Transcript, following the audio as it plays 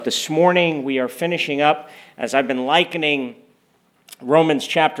This morning we are finishing up, as I've been likening Romans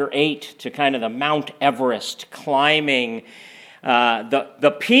chapter 8 to kind of the Mount Everest, climbing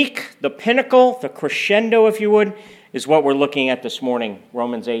the peak, the pinnacle, the crescendo, if you would, is what we're looking at this morning,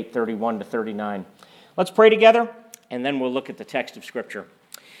 Romans 8, 31 to 39. Let's pray together, and then we'll look at the text of Scripture.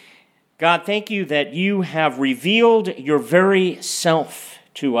 God, thank you that you have revealed your very self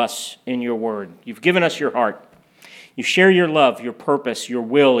to us in your word. You've given us your heart. You share your love, your purpose, your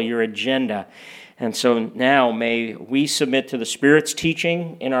will, your agenda. And so now may we submit to the Spirit's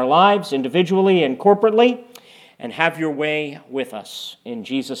teaching in our lives, individually and corporately, and have your way with us. In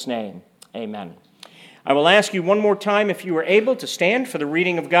Jesus' name, amen. I will ask you one more time, if you are able, to stand for the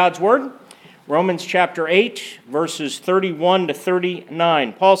reading of God's word. Romans chapter 8, verses 31 to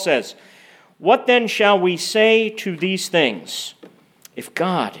 39. Paul says, "What then shall we say to these things? If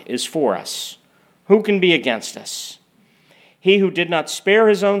God is for us, who can be against us? He who did not spare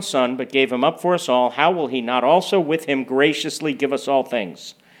his own son, but gave him up for us all, how will he not also with him graciously give us all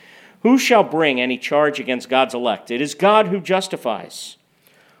things? Who shall bring any charge against God's elect? It is God who justifies.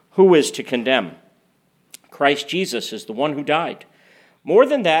 Who is to condemn? Christ Jesus is the one who died. More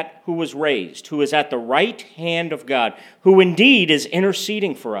than that, who was raised, who is at the right hand of God, who indeed is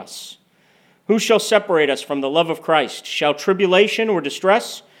interceding for us. Who shall separate us from the love of Christ? Shall tribulation or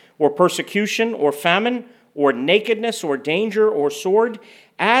distress, or persecution, or famine, or nakedness, or danger, or sword?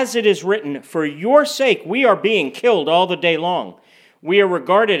 As it is written, for your sake we are being killed all the day long. We are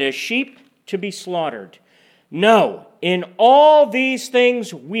regarded as sheep to be slaughtered. No, in all these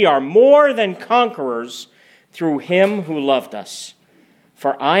things we are more than conquerors through him who loved us.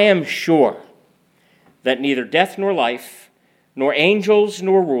 For I am sure that neither death nor life, nor angels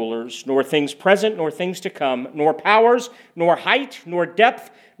nor rulers, nor things present nor things to come, nor powers, nor height, nor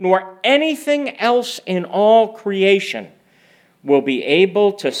depth, nor anything else in all creation will be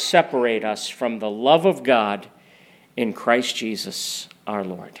able to separate us from the love of God in Christ Jesus our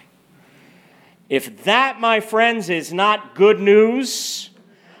Lord." If that, my friends, is not good news,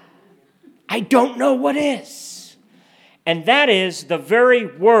 I don't know what is. And that is the very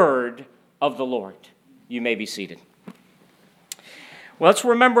word of the Lord. You may be seated. Well, let's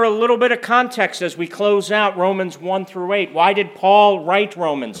remember a little bit of context as we close out Romans 1 through 8. Why did Paul write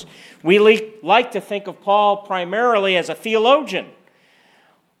Romans? We like to think of Paul primarily as a theologian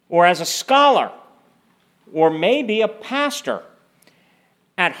or as a scholar or maybe a pastor.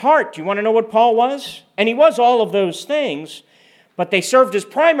 At heart, do you want to know what Paul was? And he was all of those things, but they served his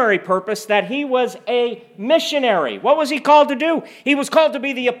primary purpose, that he was a missionary. What was he called to do? He was called to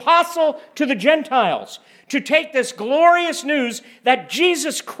be the apostle to the Gentiles, to take this glorious news that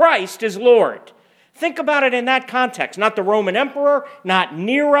Jesus Christ is Lord. Think about it in that context. Not the Roman emperor, not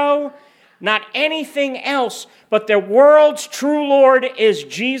Nero, not anything else, but the world's true Lord is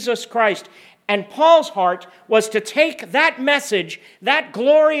Jesus Christ. And Paul's heart was to take that message, that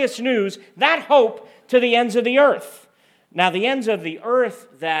glorious news, that hope to the ends of the earth. Now, the ends of the earth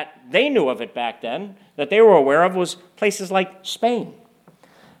that they knew of it back then, that they were aware of, was places like Spain.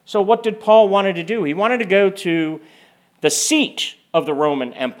 So what did Paul want to do? He wanted to go to the seat of the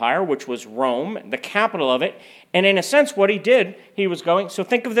Roman Empire, which was Rome, the capital of it. And in a sense, what he did, he was going, so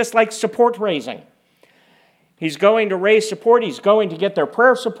think of this like support raising. He's going to raise support. He's going to get their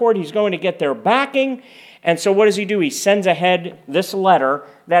prayer support. He's going to get their backing. And so what does he do? He sends ahead this letter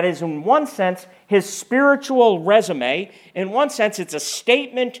that is, in one sense, his spiritual resume. In one sense, it's a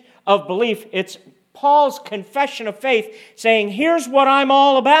statement of belief. It's Paul's confession of faith saying, here's what I'm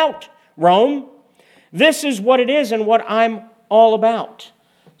all about, Rome. This is what it is and what I'm all about,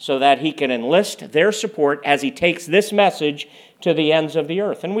 so that he can enlist their support as he takes this message to the ends of the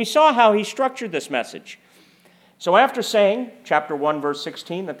earth. And we saw how he structured this message. So after saying, chapter 1, verse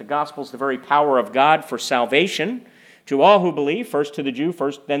 16, that the gospel is the very power of God for salvation to all who believe, first to the Jew,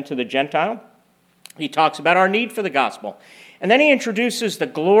 first then to the Gentile, he talks about our need for the gospel. And then he introduces the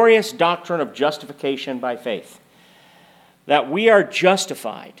glorious doctrine of justification by faith, that we are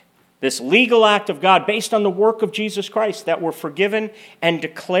justified, this legal act of God based on the work of Jesus Christ, that we're forgiven and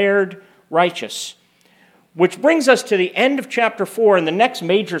declared righteous. Which brings us to the end of chapter 4 in the next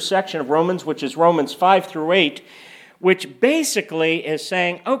major section of Romans, which is Romans 5 through 8, which basically is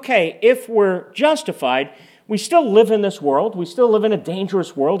saying, okay, if we're justified, we still live in this world. We still live in a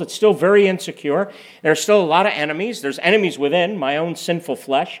dangerous world. It's still very insecure. There's still a lot of enemies. There's enemies within, my own sinful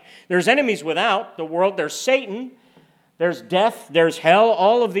flesh. There's enemies without the world. There's Satan. There's death. There's hell.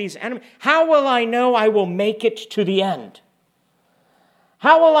 All of these enemies. How will I know I will make it to the end?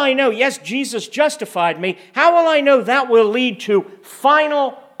 How will I know? Yes, Jesus justified me. How will I know that will lead to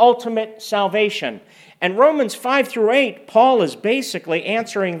final, ultimate salvation? And Romans 5 through 8, Paul is basically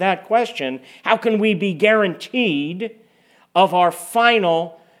answering that question. How can we be guaranteed of our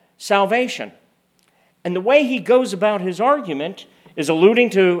final salvation? And the way he goes about his argument is alluding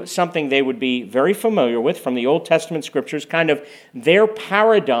to something they would be very familiar with from the Old Testament scriptures, kind of their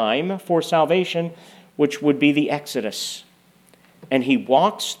paradigm for salvation, which would be the Exodus. And he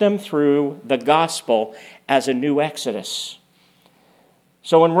walks them through the gospel as a new Exodus.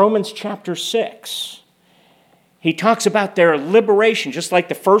 So in Romans chapter 6, he talks about their liberation, just like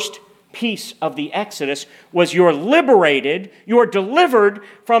the first piece of the Exodus was you're liberated, you're delivered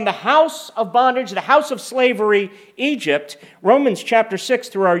from the house of bondage, the house of slavery, Egypt. Romans chapter 6,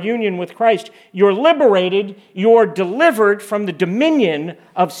 through our union with Christ, you're liberated, you're delivered from the dominion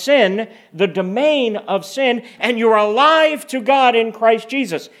of sin, the domain of sin, and you're alive to God in Christ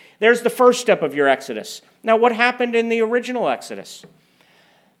Jesus. There's the first step of your Exodus. Now, what happened in the original Exodus?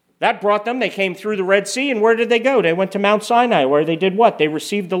 That brought them, they came through the Red Sea, and where did they go? They went to Mount Sinai, where they did what? They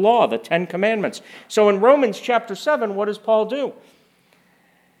received the law, the 10 Commandments. So in Romans chapter 7, what does Paul do?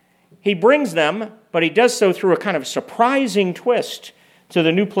 He brings them, but he does so through a kind of surprising twist to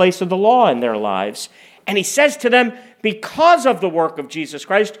the new place of the law in their lives. And he says to them, because of the work of Jesus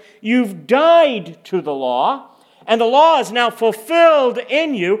Christ, you've died to the law, and the law is now fulfilled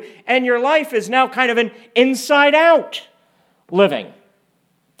in you, and your life is now kind of an inside-out living.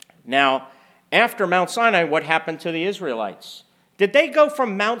 Now, after Mount Sinai, what happened to the Israelites? Did they go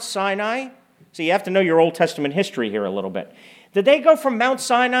from Mount Sinai? So you have to know your Old Testament history here a little bit. Did they go from Mount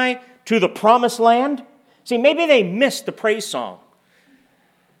Sinai to the Promised Land? See, maybe they missed the praise song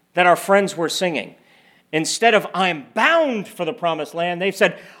that our friends were singing. Instead of, I'm bound for the Promised Land, they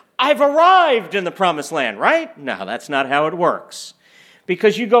said, I've arrived in the Promised Land, right? No, that's not how it works.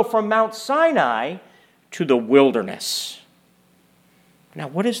 Because you go from Mount Sinai to the wilderness. Now,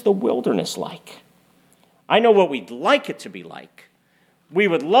 what is the wilderness like? I know what we'd like it to be like. We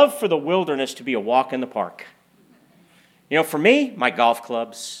would love for the wilderness to be a walk in the park. You know, for me, my golf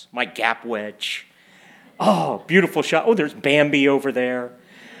clubs, my gap wedge. Oh, beautiful shot. Oh, there's Bambi over there.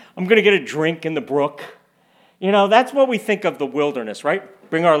 I'm going to get a drink in the brook. You know, that's what we think of the wilderness, right?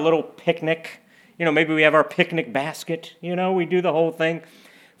 Bring our little picnic. You know, maybe we have our picnic basket. You know, we do the whole thing.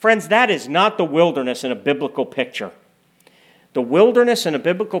 Friends, that is not the wilderness in a biblical picture. The wilderness in a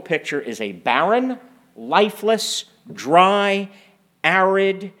biblical picture is a barren, lifeless, dry,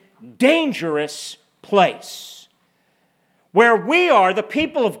 arid, dangerous place where we are, the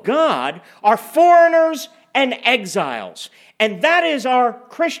people of God, are foreigners and exiles. And that is our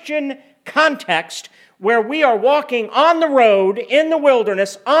Christian context where we are walking on the road in the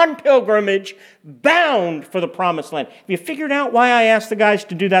wilderness, on pilgrimage, bound for the Promised Land. Have you figured out why I asked the guys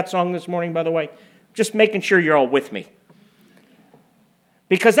to do that song this morning, by the way? Just making sure you're all with me.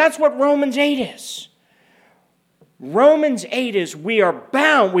 Because that's what Romans 8 is. Romans 8 is we are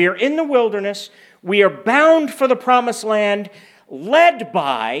bound, we are in the wilderness, we are bound for the Promised Land, led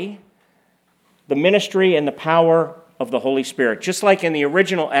by the ministry and the power of the Holy Spirit. Just like in the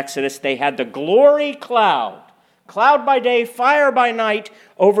original Exodus, they had the glory cloud by day, fire by night,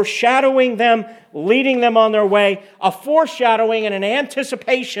 overshadowing them, leading them on their way, a foreshadowing and an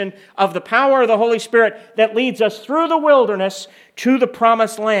anticipation of the power of the Holy Spirit that leads us through the wilderness to the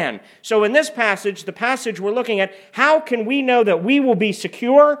Promised Land. So in this passage, the passage we're looking at, how can we know that we will be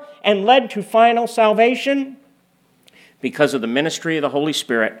secure and led to final salvation? Because of the ministry of the Holy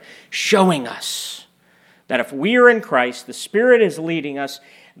Spirit showing us that if we are in Christ, the Spirit is leading us,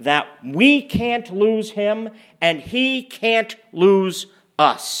 that we can't lose Him and He can't lose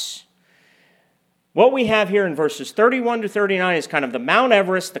us. What we have here in verses 31 to 39 is kind of the Mount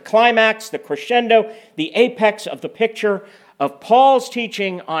Everest, the climax, the crescendo, the apex of the picture of Paul's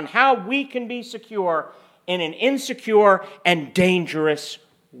teaching on how we can be secure in an insecure and dangerous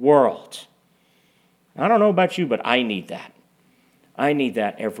world. I don't know about you, but I need that. I need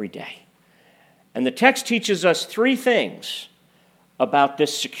that every day. And the text teaches us three things about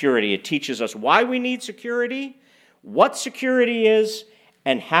this security. It teaches us why we need security, what security is,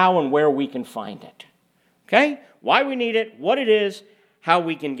 and how and where we can find it. Okay? Why we need it, what it is, how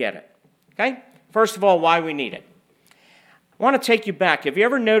we can get it. Okay? First of all, why we need it. I want to take you back. Have you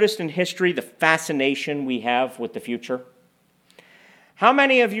ever noticed in history the fascination we have with the future? How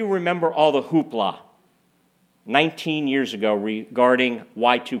many of you remember all the hoopla 19 years ago regarding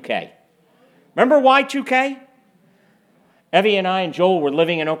Y2K? Remember Y2K? Evie and I and Joel were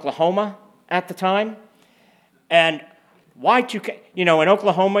living in Oklahoma at the time. And Y2K, you know, in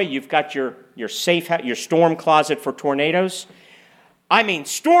Oklahoma, you've got your safe, your storm closet for tornadoes. I mean,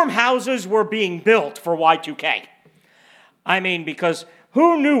 storm houses were being built for Y2K. I mean, because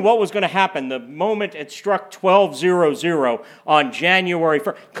Who knew what was going to happen the moment it struck 12:00 on January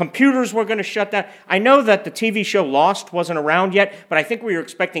 1st? Computers were going to shut down. I know that the TV show Lost wasn't around yet, but I think we were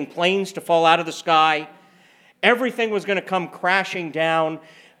expecting planes to fall out of the sky. Everything was going to come crashing down.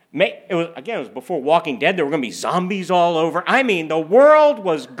 It was before Walking Dead. There were going to be zombies all over. I mean, the world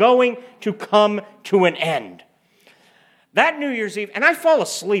was going to come to an end. That New Year's Eve, and I fall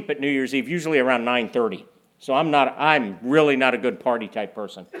asleep at New Year's Eve usually around 9:30. So I'm really not a good party type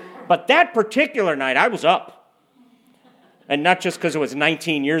person. But that particular night, I was up. And not just because it was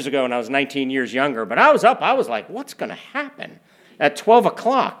 19 years ago and I was 19 years younger, but I was up. I was like, what's going to happen at 12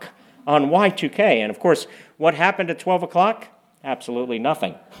 o'clock on Y2K? And of course, what happened at 12 o'clock? Absolutely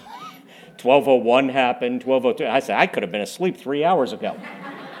nothing. 12:01 happened, 12:02. I said, I could have been asleep 3 hours ago.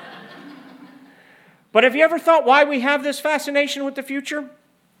 But have you ever thought why we have this fascination with the future?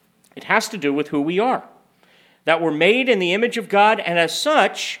 It has to do with who we are. That we're made in the image of God, and as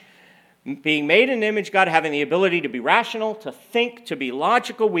such, being made in the image of God, having the ability to be rational, to think, to be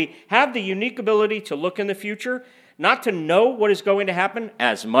logical, we have the unique ability to look in the future, not to know what is going to happen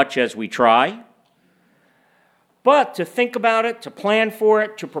as much as we try, but to think about it, to plan for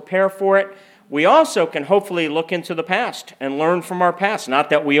it, to prepare for it. We also can hopefully look into the past and learn from our past,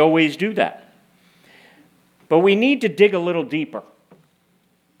 not that we always do that. But we need to dig a little deeper.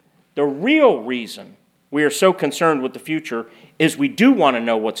 The real reason we are so concerned with the future is we do want to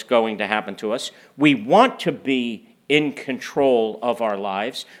know what's going to happen to us. We want to be in control of our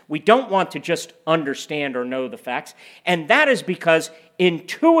lives. We don't want to just understand or know the facts. And that is because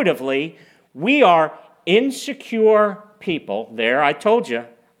intuitively we are insecure people. There, I told you,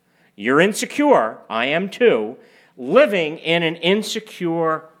 you're insecure. I am too. Living in an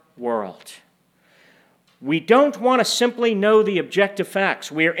insecure world. We don't want to simply know the objective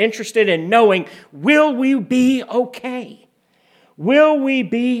facts. We are interested in knowing, will we be okay? Will we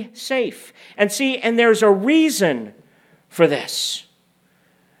be safe? And there's a reason for this.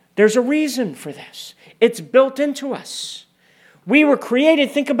 There's a reason for this. It's built into us. We were created,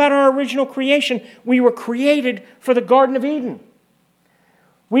 think about our original creation. We were created for the Garden of Eden.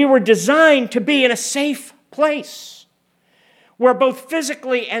 We were designed to be in a safe place, where both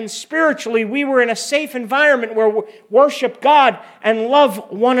physically and spiritually we were in a safe environment where we worship God and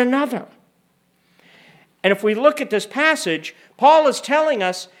love one another. And if we look at this passage, Paul is telling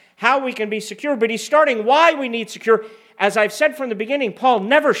us how we can be secure, but he's starting why we need secure. As I've said from the beginning, Paul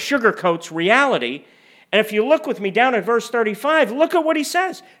never sugarcoats reality. And if you look with me down at verse 35, look at what he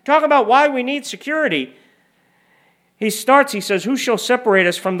says. Talk about why we need security. He says, who shall separate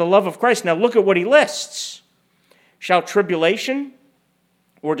us from the love of Christ? Now look at what he lists. Shall tribulation,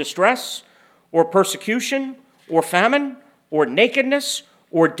 or distress, or persecution, or famine, or nakedness,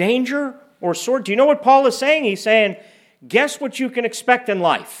 or danger, or sword? Do you know what Paul is saying? He's saying, guess what you can expect in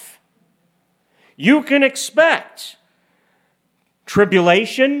life? You can expect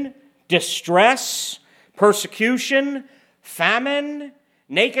tribulation, distress, persecution, famine,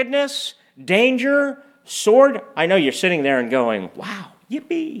 nakedness, danger, sword. I know you're sitting there and going, wow,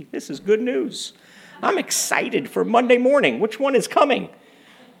 yippee, this is good news. I'm excited for Monday morning. Which one is coming?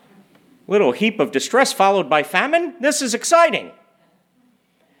 Little heap of distress followed by famine? This is exciting.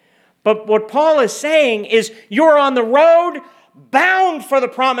 But what Paul is saying is you're on the road bound for the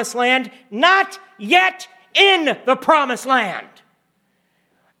promised land, not yet in the promised land.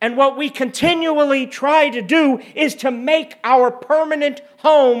 And what we continually try to do is to make our permanent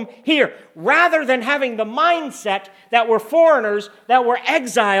home here, rather than having the mindset that we're foreigners, that we're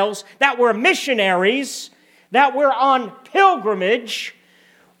exiles, that we're missionaries, that we're on pilgrimage.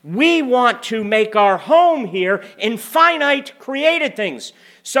 We want to make our home here in finite created things.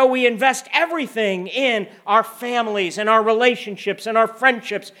 So we invest everything in our families and our relationships and our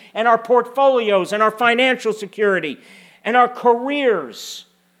friendships and our portfolios and our financial security and our careers.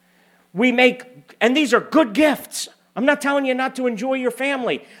 And these are good gifts. I'm not telling you not to enjoy your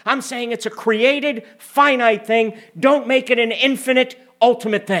family. I'm saying it's a created, finite thing. Don't make it an infinite,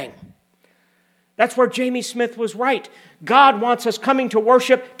 ultimate thing. That's where Jamie Smith was right. God wants us coming to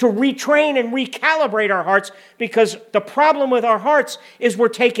worship to retrain and recalibrate our hearts, because the problem with our hearts is we're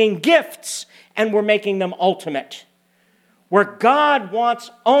taking gifts and we're making them ultimate. Where God wants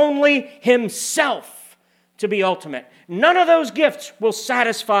only Himself to be ultimate. None of those gifts will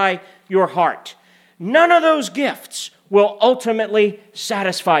satisfy your heart. None of those gifts will ultimately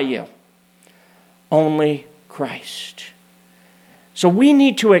satisfy you. Only Christ. So we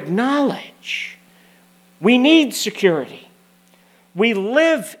need to acknowledge we need security. We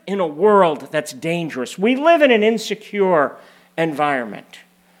live in a world that's dangerous. We live in an insecure environment.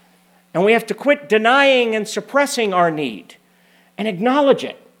 And we have to quit denying and suppressing our need and acknowledge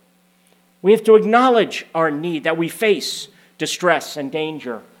it. We have to acknowledge our need, that we face distress and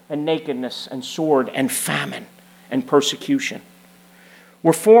danger and nakedness and sword and famine and persecution.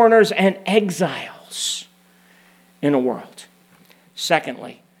 We're foreigners and exiles in a world.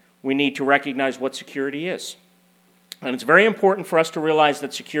 Secondly, we need to recognize what security is. And it's very important for us to realize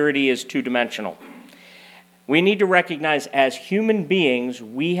that security is two-dimensional. We need to recognize as human beings,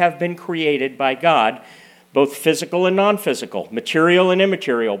 we have been created by God, both physical and non-physical, material and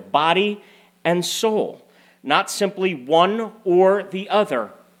immaterial, body and soul. Not simply one or the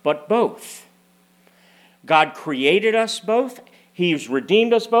other, but both. God created us both. He's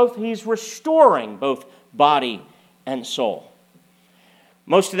redeemed us both. He's restoring both body and soul.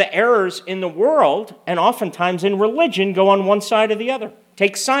 Most of the errors in the world, and oftentimes in religion, go on one side or the other.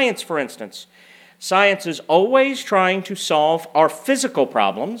 Take science, for instance. Science is always trying to solve our physical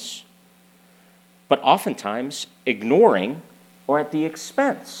problems, but oftentimes ignoring or at the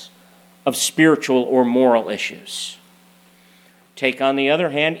expense of spiritual or moral issues. Take, on the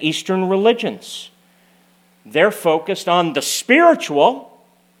other hand, Eastern religions. They're focused on the spiritual,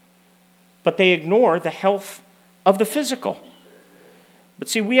 but they ignore the health of the physical. But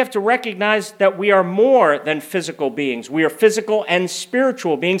see, we have to recognize that we are more than physical beings. We are physical and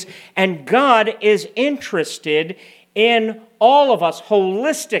spiritual beings, and God is interested in all of us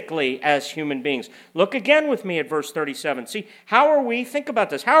holistically as human beings. Look again with me at verse 37. See, how are we, think about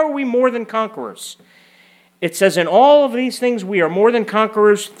this, how are we more than conquerors? It says, in all of these things we are more than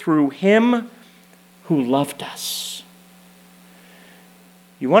conquerors through Him who loved us.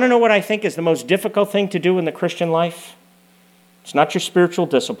 You want to know what I think is the most difficult thing to do in the Christian life? It's not your spiritual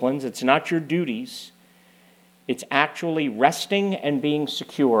disciplines. It's not your duties. It's actually resting and being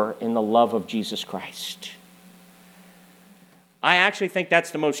secure in the love of Jesus Christ. I actually think that's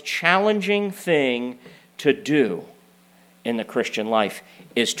the most challenging thing to do in the Christian life,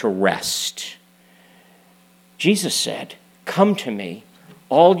 is to rest. Jesus said, "Come to me,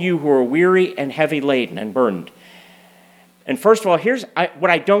 all you who are weary and heavy laden and burdened." And first of all, here's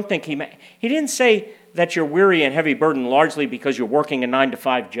what I don't think he meant. He didn't say that you're weary and heavy burdened largely because you're working a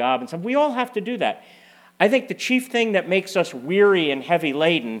 9-to-5 job and stuff. We all have to do that. I think the chief thing that makes us weary and heavy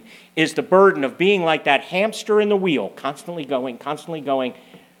laden is the burden of being like that hamster in the wheel, constantly going,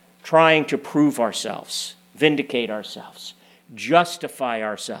 trying to prove ourselves, vindicate ourselves, justify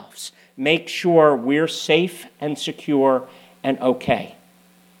ourselves, make sure we're safe and secure and okay.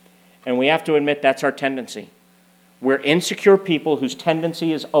 And we have to admit that's our tendency. We're insecure people whose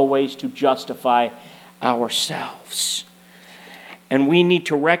tendency is always to justify ourselves. And we need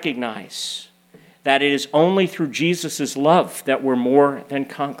to recognize that it is only through Jesus' love that we're more than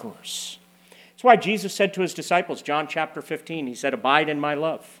conquerors. That's why Jesus said to his disciples, John chapter 15, he said, "Abide in my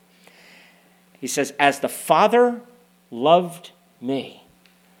love." He says, "As the Father loved me."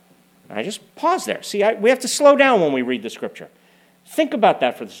 And I just pause there. See, we have to slow down when we read the scripture. Think about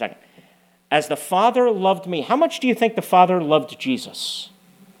that for a second. As the Father loved me. How much do you think the Father loved Jesus?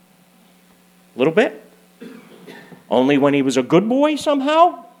 A little bit? Only when he was a good boy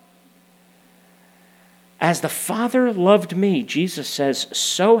somehow? As the Father loved me, Jesus says,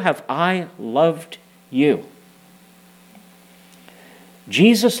 so have I loved you.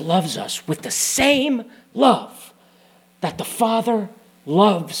 Jesus loves us with the same love that the Father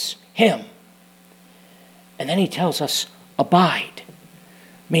loves him. And then he tells us, abide,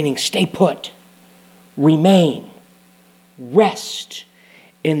 meaning stay put, remain, rest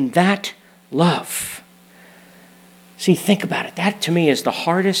in that love. See, think about it. That to me is the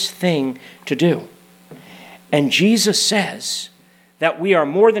hardest thing to do. And Jesus says that we are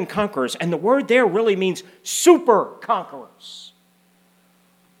more than conquerors, and the word there really means super conquerors.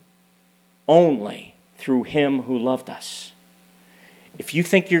 Only through him who loved us. If you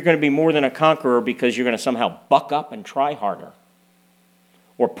think you're going to be more than a conqueror because you're going to somehow buck up and try harder,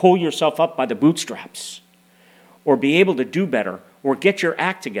 or pull yourself up by the bootstraps, or be able to do better, or get your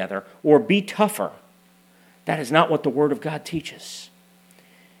act together, or be tougher, that is not what the Word of God teaches.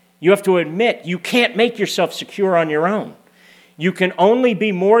 You have to admit you can't make yourself secure on your own. You can only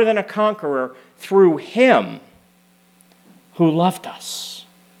be more than a conqueror through him who loved us.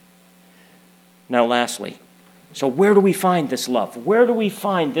 Now lastly, so where do we find this love? Where do we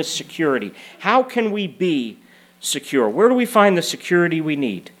find this security? How can we be secure? Where do we find the security we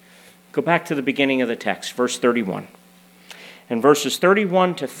need? Go back to the beginning of the text, verse 31. In verses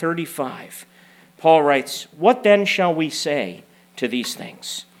 31 to 35, Paul writes, "What then shall we say to these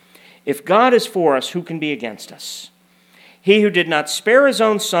things? If God is for us, who can be against us? He who did not spare his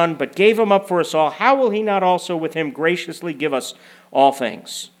own son, but gave him up for us all, how will he not also with him graciously give us all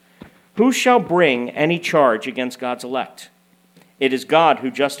things? Who shall bring any charge against God's elect? It is God who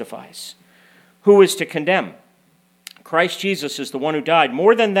justifies. Who is to condemn? Christ Jesus is the one who died.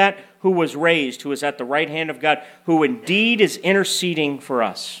 More than that, who was raised, who is at the right hand of God, who indeed is interceding for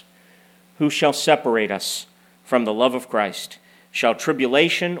us. Who shall separate us from the love of Christ? Shall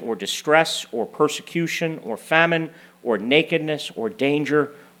tribulation or distress or persecution or famine or nakedness or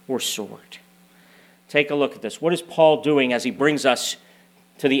danger or sword? Take a look at this. What is Paul doing as he brings us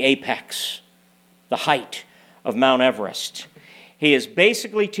to the apex, the height of Mount Everest? He is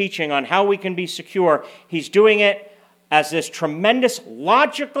basically teaching on how we can be secure. He's doing it as this tremendous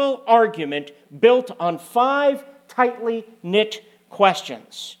logical argument built on 5 tightly knit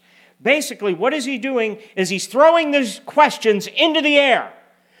questions. Basically, what is he doing is he's throwing these questions into the air,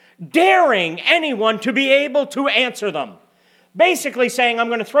 daring anyone to be able to answer them. Basically saying, I'm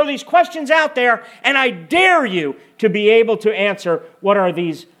going to throw these questions out there, and I dare you to be able to answer what are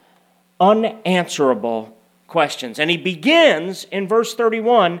these unanswerable questions. And he begins in verse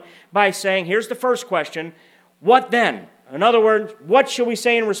 31 by saying, here's the first question, what then? In other words, what shall we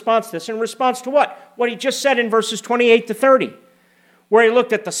say in response to this? In response to what? What he just said in verses 28 to 30, where he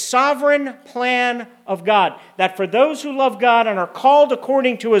looked at the sovereign plan of God, that for those who love God and are called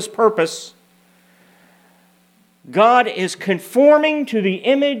according to his purpose, God is conforming to the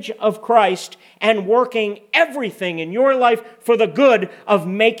image of Christ and working everything in your life for the good of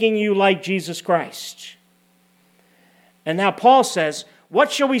making you like Jesus Christ. And now Paul says,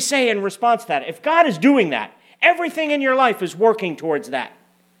 what shall we say in response to that? If God is doing that, everything in your life is working towards that.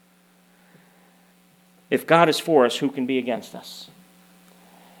 If God is for us, who can be against us?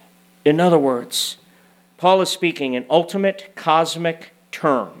 In other words, Paul is speaking in ultimate cosmic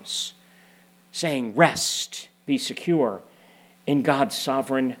terms, saying rest, be secure in God's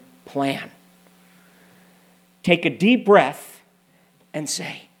sovereign plan. Take a deep breath and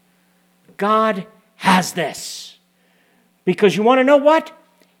say, God has this. Because you want to know what?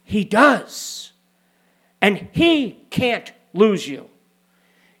 He does. And he can't lose you.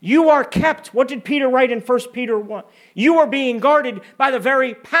 You are kept. What did Peter write in 1 Peter 1? You are being guarded by the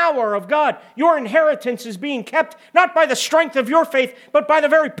very power of God. Your inheritance is being kept not by the strength of your faith, but by the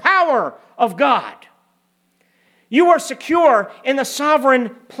very power of God. You are secure in the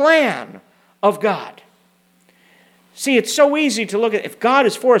sovereign plan of God. See, it's so easy to look at, if God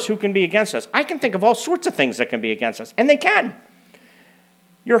is for us, who can be against us? I can think of all sorts of things that can be against us, and they can.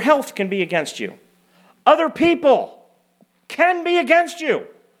 Your health can be against you. Other people can be against you.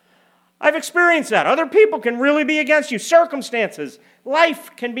 I've experienced that. Other people can really be against you. Circumstances,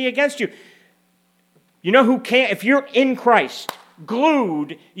 life can be against you. You know who can't? If you're in Christ,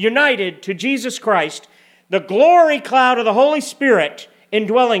 glued, united to Jesus Christ, the glory cloud of the Holy Spirit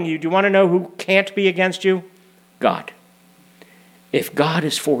indwelling you, do you want to know who can't be against you? God. If God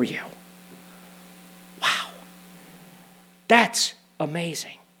is for you. Wow. That's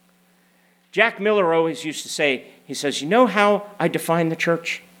amazing. Jack Miller always used to say, he says, you know how I define the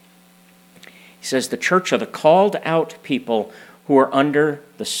church? He says, the church are the called out people who are under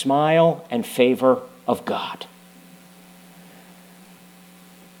the smile and favor of God.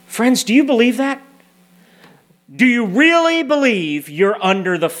 Friends, do you believe that? Do you really believe you're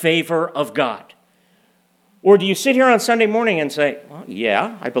under the favor of God? Or do you sit here on Sunday morning and say, well,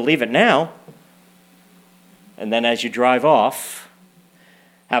 yeah, I believe it now. And then as you drive off,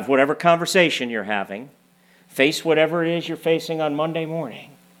 have whatever conversation you're having, face whatever it is you're facing on Monday morning,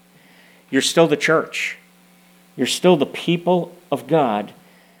 you're still the church. You're still the people of God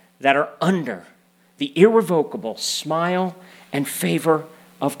that are under the irrevocable smile and favor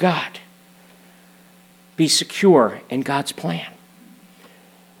of God. Be secure in God's plan.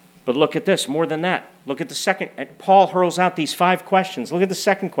 But look at this, more than that. Look at the second. Paul hurls out these 5 questions. Look at the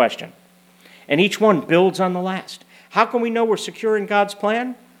second question. And each one builds on the last. How can we know we're secure in God's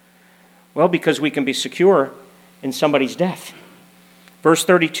plan? Well, because we can be secure in somebody's death. Verse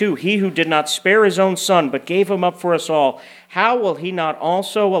 32, he who did not spare his own son, but gave him up for us all, how will he not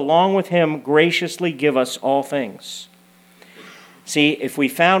also, along with him, graciously give us all things? See, if we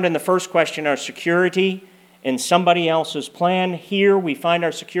found in the first question our security in somebody else's plan, here we find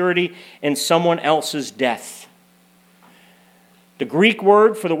our security in someone else's death. The Greek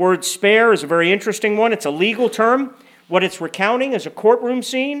word for the word spare is a very interesting one. It's a legal term. What it's recounting is a courtroom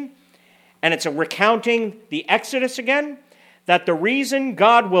scene, and it's recounting the Exodus again, that the reason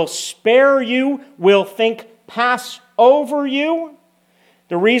God will spare you, will pass over you,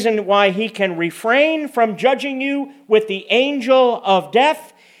 the reason why he can refrain from judging you with the angel of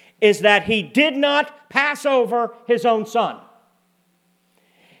death is that he did not pass over his own son.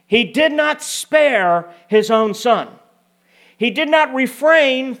 He did not spare his own son. He did not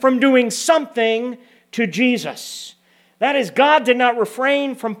refrain from doing something to Jesus. That is, God did not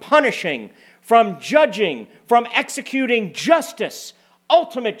refrain from punishing, from judging, from executing justice,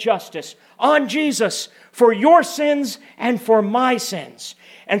 ultimate justice, on Jesus for your sins and for my sins.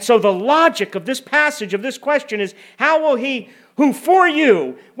 And so the logic of this passage, of this question is, how will he who for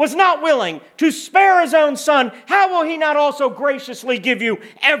you was not willing to spare his own son, how will he not also graciously give you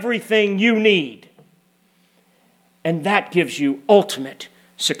everything you need? And that gives you ultimate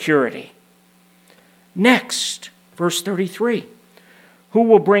security. Next, verse 33. Who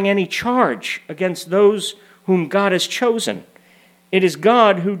will bring any charge against those whom God has chosen? It is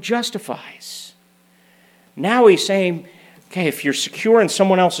God who justifies. Now he's saying, okay, if you're secure in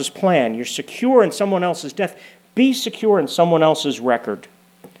someone else's plan, you're secure in someone else's death, be secure in someone else's record.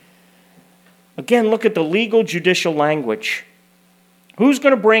 Again, look at the legal judicial language. Who's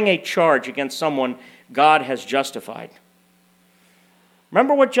going to bring a charge against someone God has justified?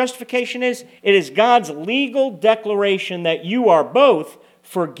 Remember what justification is? It is God's legal declaration that you are both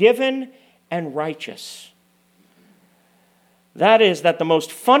forgiven and righteous. That is, that the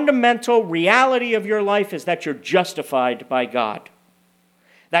most fundamental reality of your life is that you're justified by God.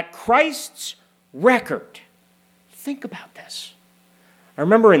 That Christ's record, think about this. I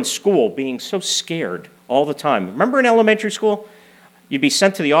remember in school being so scared all the time. Remember in elementary school? You'd be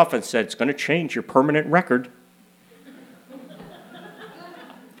sent to the office and said, it's going to change your permanent record.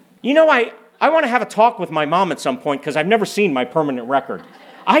 You know, I want to have a talk with my mom at some point because I've never seen my permanent record.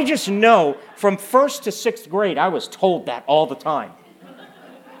 I just know from 1st to 6th grade, I was told that all the time.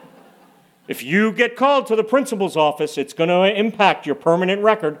 If you get called to the principal's office, it's going to impact your permanent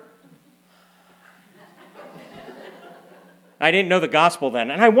record. I didn't know the gospel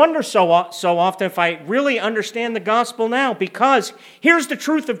then. And I wonder so often if I really understand the gospel now, because here's the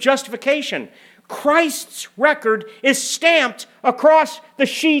truth of justification. Christ's record is stamped across the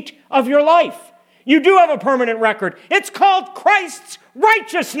sheet of your life. You do have a permanent record. It's called Christ's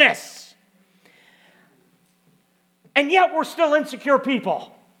righteousness. And yet we're still insecure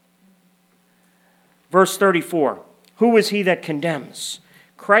people. Verse 34, who is he that condemns?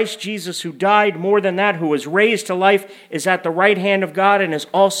 Christ Jesus, who died, more than that, who was raised to life, is at the right hand of God and is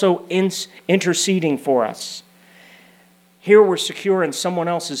also interceding for us. Here we're secure in someone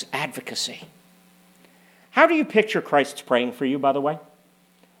else's advocacy. How do you picture Christ's praying for you, by the way?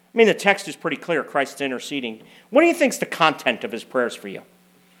 I mean, the text is pretty clear. Christ's interceding. What do you think is the content of his prayers for you?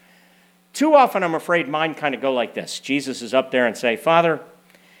 Too often, I'm afraid, mine kind of go like this. Jesus is up there and say, Father,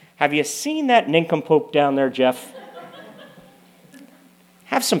 have you seen that nincompoop down there, Jeff?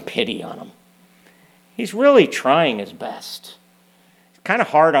 Have some pity on him. He's really trying his best. He's kind of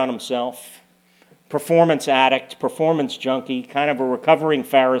hard on himself. Performance addict, performance junkie, kind of a recovering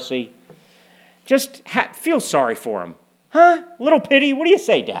Pharisee. Just feel sorry for him. Huh? Little pity? What do you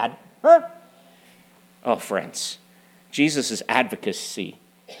say, Dad? Huh? Oh, friends, Jesus' advocacy,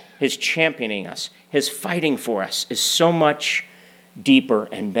 his championing us, his fighting for us is so much deeper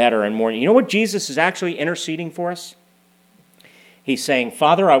and better and more. You know what Jesus is actually interceding for us? He's saying,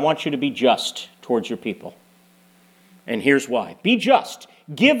 Father, I want you to be just towards your people. And here's why. Be just.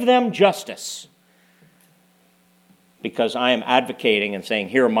 Give them justice. Because I am advocating and saying,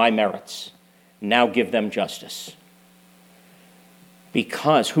 here are my merits. Now give them justice.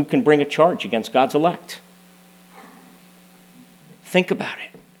 Because who can bring a charge against God's elect? Think about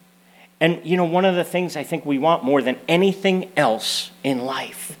it. And, you know, one of the things I think we want more than anything else in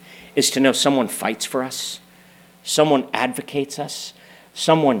life is to know someone fights for us, someone advocates us,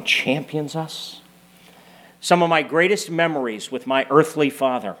 someone champions us. Some of my greatest memories with my earthly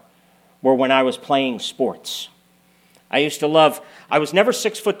father were when I was playing sports. I was never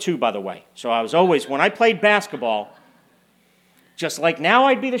 6'2", by the way. So I was always, when I played basketball, just like now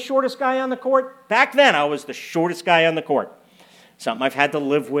I'd be the shortest guy on the court, back then I was the shortest guy on the court. Something I've had to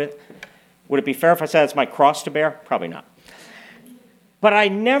live with. Would it be fair if I said it's my cross to bear? Probably not. But I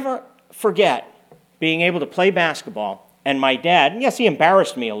never forget being able to play basketball, and my dad, and yes, he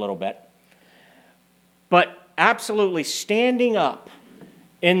embarrassed me a little bit, but absolutely standing up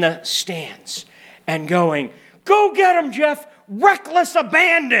in the stands and going, go get him, Jeff, reckless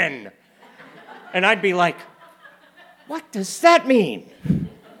abandon. And I'd be like, what does that mean?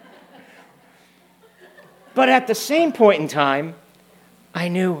 But at the same point in time, I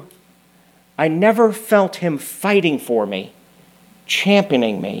knew I never felt him fighting for me,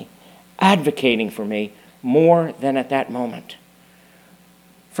 championing me, advocating for me more than at that moment.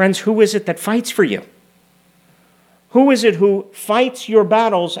 Friends, who is it that fights for you? Who is it who fights your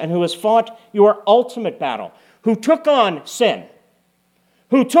battles and who has fought your ultimate battle? Who took on sin?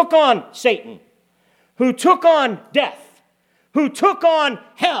 Who took on Satan? Who took on death? Who took on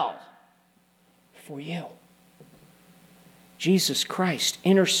hell for you? Jesus Christ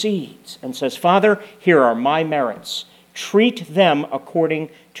intercedes and says, Father, here are my merits. Treat them according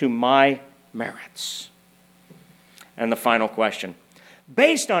to my merits. And the final question.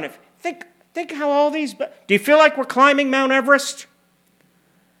 Based on it, think how all these... Do you feel like we're climbing Mount Everest?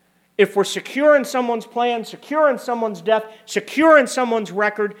 If we're secure in someone's plan, secure in someone's death, secure in someone's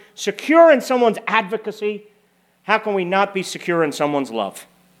record, secure in someone's advocacy, how can we not be secure in someone's love?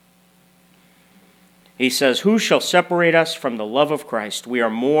 He says, who shall separate us from the love of Christ? We are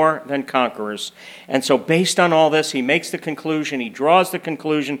more than conquerors. And so based on all this, he makes the conclusion, he draws the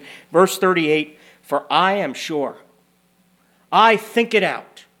conclusion. Verse 38, for I am sure, I think it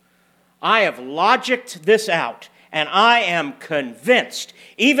out. I have logicked this out, and I am convinced,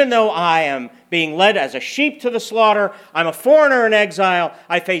 even though I am being led as a sheep to the slaughter, I'm a foreigner in exile,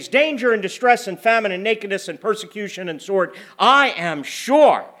 I face danger and distress and famine and nakedness and persecution and sword, I am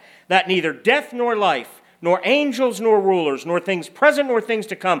sure that neither death nor life, nor angels nor rulers, nor things present nor things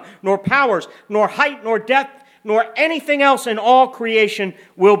to come, nor powers, nor height nor depth, nor anything else in all creation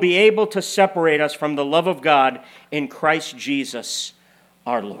will be able to separate us from the love of God in Christ Jesus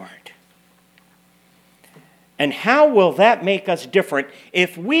our Lord. And how will that make us different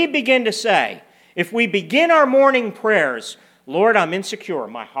if we begin to say, if we begin our morning prayers, Lord, I'm insecure,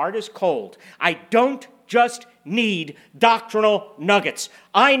 my heart is cold, I don't just need doctrinal nuggets.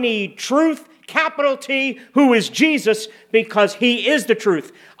 I need truth, capital T, who is Jesus, because he is the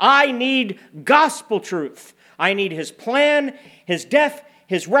truth. I need gospel truth. I need his plan, his death,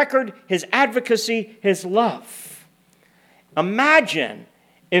 his record, his advocacy, his love. Imagine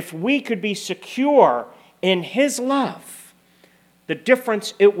if we could be secure in his love, the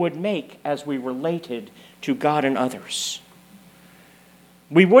difference it would make as we related to God and others.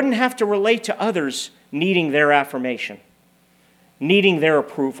 We wouldn't have to relate to others needing their affirmation, needing their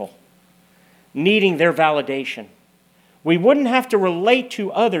approval, needing their validation. We wouldn't have to relate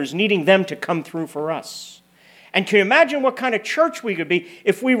to others needing them to come through for us. And can you imagine what kind of church we could be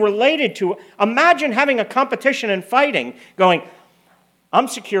if we related to... Imagine having a competition and fighting, going, I'm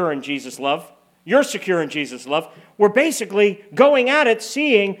secure in Jesus' love, you're secure in Jesus' love. We're basically going at it,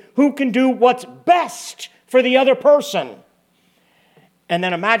 seeing who can do what's best for the other person. And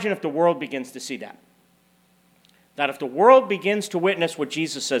then imagine if the world begins to see that. That if the world begins to witness what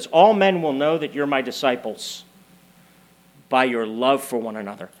Jesus says, all men will know that you're my disciples by your love for one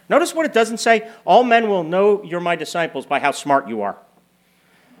another. Notice what it doesn't say. All men will know you're my disciples by how smart you are.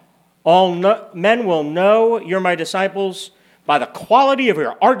 Men will know you're my disciples by the quality of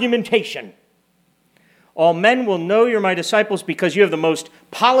your argumentation. All men will know you're my disciples because you have the most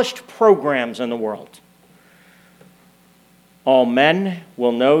polished programs in the world. All men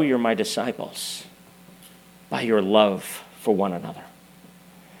will know you're my disciples by your love for one another.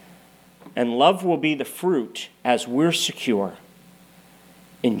 And love will be the fruit as we're secure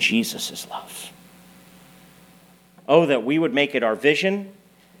in Jesus' love. Oh, that we would make it our vision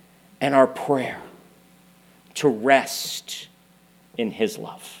and our prayer to rest in his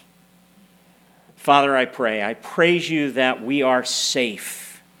love. Father, I praise you that we are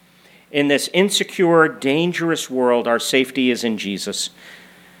safe. In this insecure, dangerous world, our safety is in Jesus.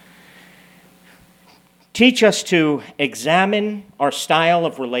 Teach us to examine our style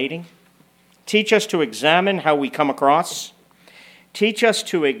of relating. Teach us to examine how we come across. Teach us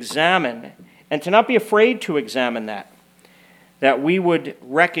to examine, and to not be afraid to examine that we would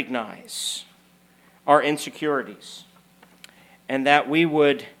recognize our insecurities, and that we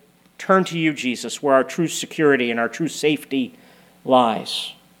would turn to you, Jesus, where our true security and our true safety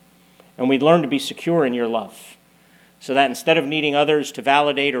lies. And we'd learn to be secure in your love, so that instead of needing others to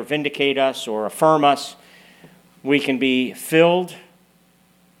validate or vindicate us or affirm us, we can be filled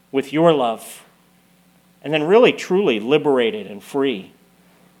with your love, and then really, truly liberated and free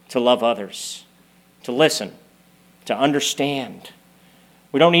to love others, to listen, to understand.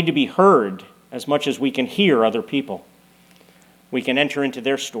 We don't need to be heard as much as we can hear other people. We can enter into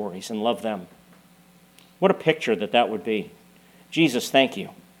their stories and love them. What a picture that would be. Jesus, thank you.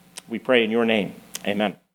 We pray in your name. Amen.